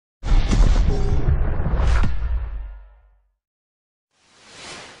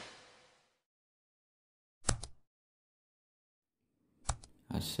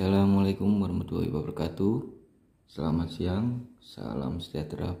Assalamualaikum warahmatullahi wabarakatuh. Selamat siang, salam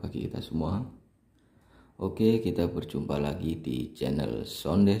sejahtera bagi kita semua. Oke, kita berjumpa lagi di channel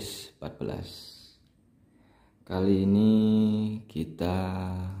Sondes 14. Kali ini kita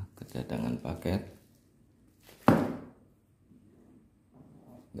kedatangan paket.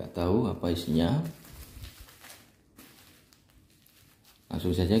 Nggak tahu apa isinya.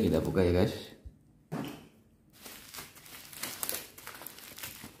 Langsung saja kita buka ya guys.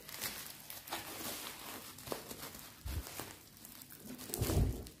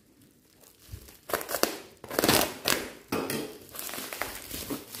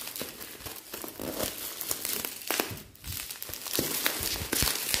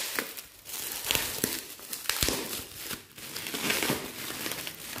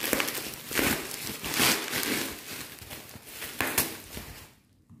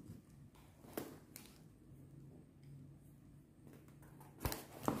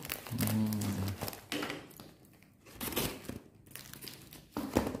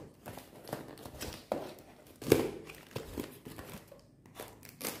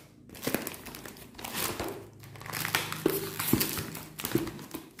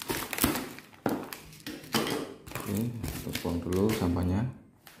 Tumpang dulu sampahnya.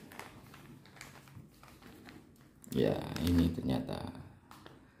 Ya, ini ternyata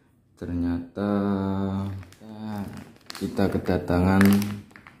kita kedatangan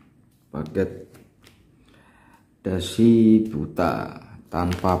paket dasi buta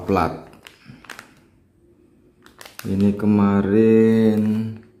tanpa plat. Ini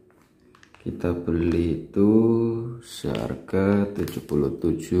kemarin kita beli itu seharga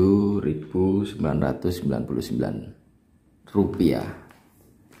Rp77.999.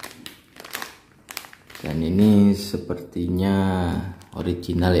 Dan ini sepertinya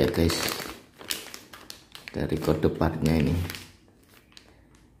original ya guys, dari kode partnya ini.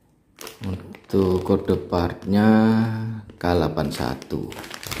 Untuk kode partnya K81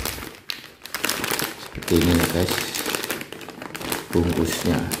 seperti ini ya guys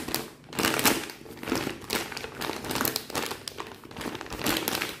bungkusnya.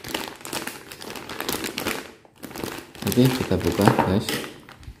 Oke, kita buka guys.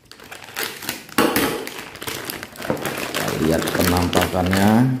 Kita lihat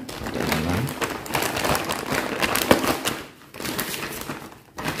penampakannya bagaimana.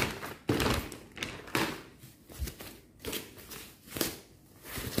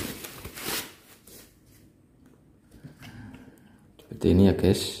 Seperti ini ya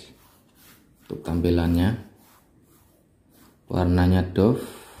guys untuk tampilannya. Warnanya doff,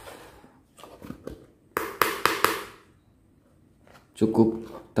 cukup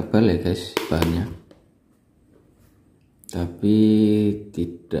tebal ya guys bahannya, tapi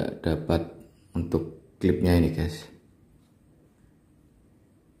tidak dapat untuk klipnya ini guys.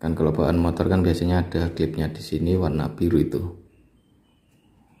 Kan kalau bawaan motor kan biasanya ada klipnya di sini warna biru, itu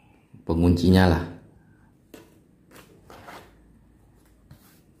penguncinya lah.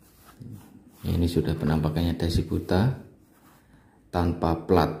 Ini sudah penampakannya dasi buta tanpa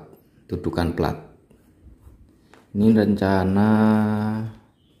plat, dudukan plat. Ini rencana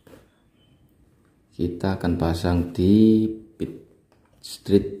kita akan pasang di Pit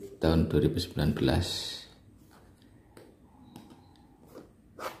Street tahun 2019.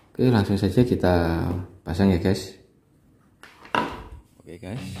 Oke, langsung saja kita pasang ya guys. Oke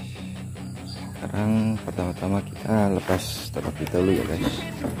guys, sekarang pertama-tama kita lepas terlebih dahulu ya guys.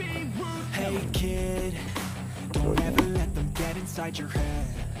 Hey kid, don't ever let them get inside your head.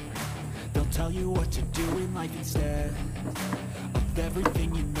 They'll tell you what to do in life instead of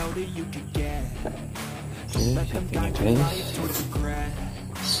everything you know that you could get. Don't let them guide your life towards regret.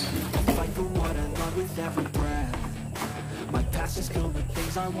 I'll fight for what I love with every breath. My past is filled with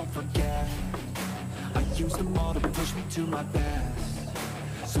things I won't forget. I use them all to push me to my best.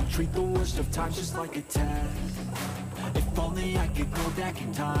 So treat the worst of times just like a test. If only I could go back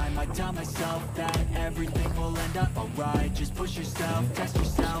in time, I'd tell myself that everything will end up alright. Just push yourself, test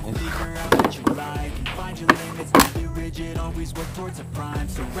yourself, figure out what you like, and find your limits, don't be rigid, always work towards a prime.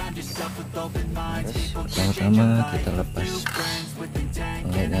 Surround yourself with open minds, people can change your life. New friends with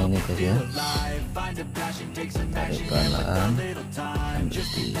intent can help you feel alive. Find a passion, take some action, and with a little time,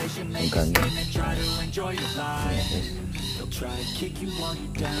 just be patient, make a stand and try to enjoy your life. They'll try to kick you while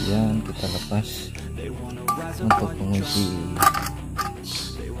you're down. Kemudian kita lepas untuk mengunci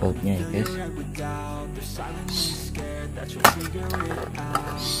bautnya ya guys.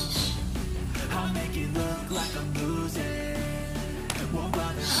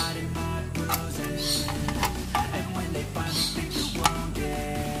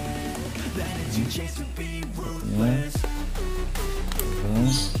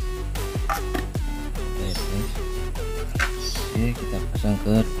 pasang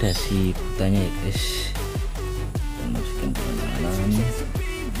ke dasi butanya ya guys. Masukin ke dalam.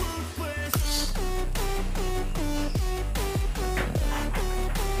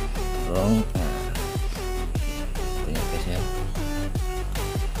 Rong, punya guys ya.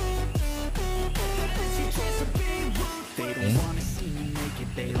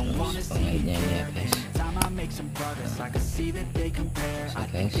 Pengaitnya ini ya guys. Langsung saja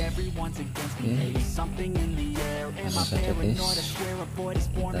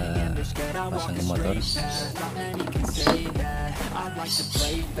guys, kita pasang ke motor.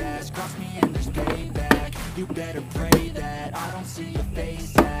 You better pray that I don't see your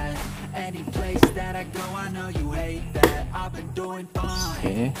face at any place that I go. I know you hate that. I've been doing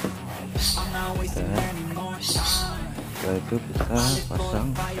fine. I'm not wasting any more time. Setelah itu kita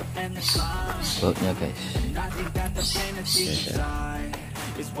pasang bautnya guys.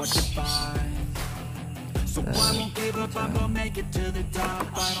 So I won't give up, I'm gonna make it to the top.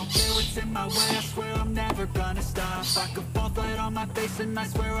 I don't care what's in my way, I swear I'm never gonna stop. I could fall flat on my face and I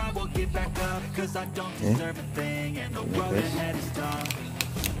swear I will get back up. Cause I don't deserve a thing and the road ahead is tough.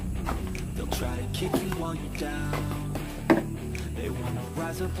 They'll try to kick you while you're down. They wanna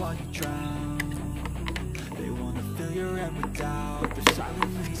rise up while you drown. They wanna fill your head with doubt. They're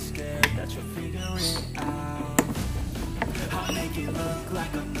silently scared that you'll figure it out. I'll make it look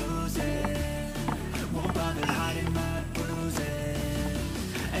like I'm losing. Won't bother hiding my bruises.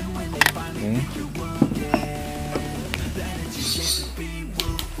 And when they finally think you're wounded, then it's your chance to be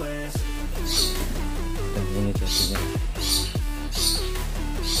ruthless. Dan ini dasinya.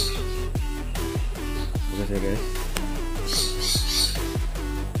 Buka ya guys.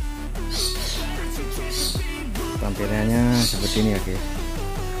 Tampilannya seperti ini ya guys.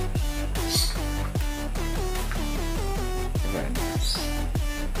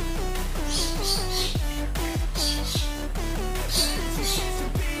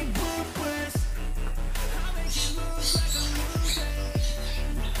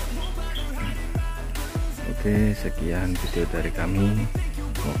 Oke, sekian video dari kami,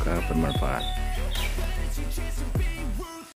 semoga bermanfaat.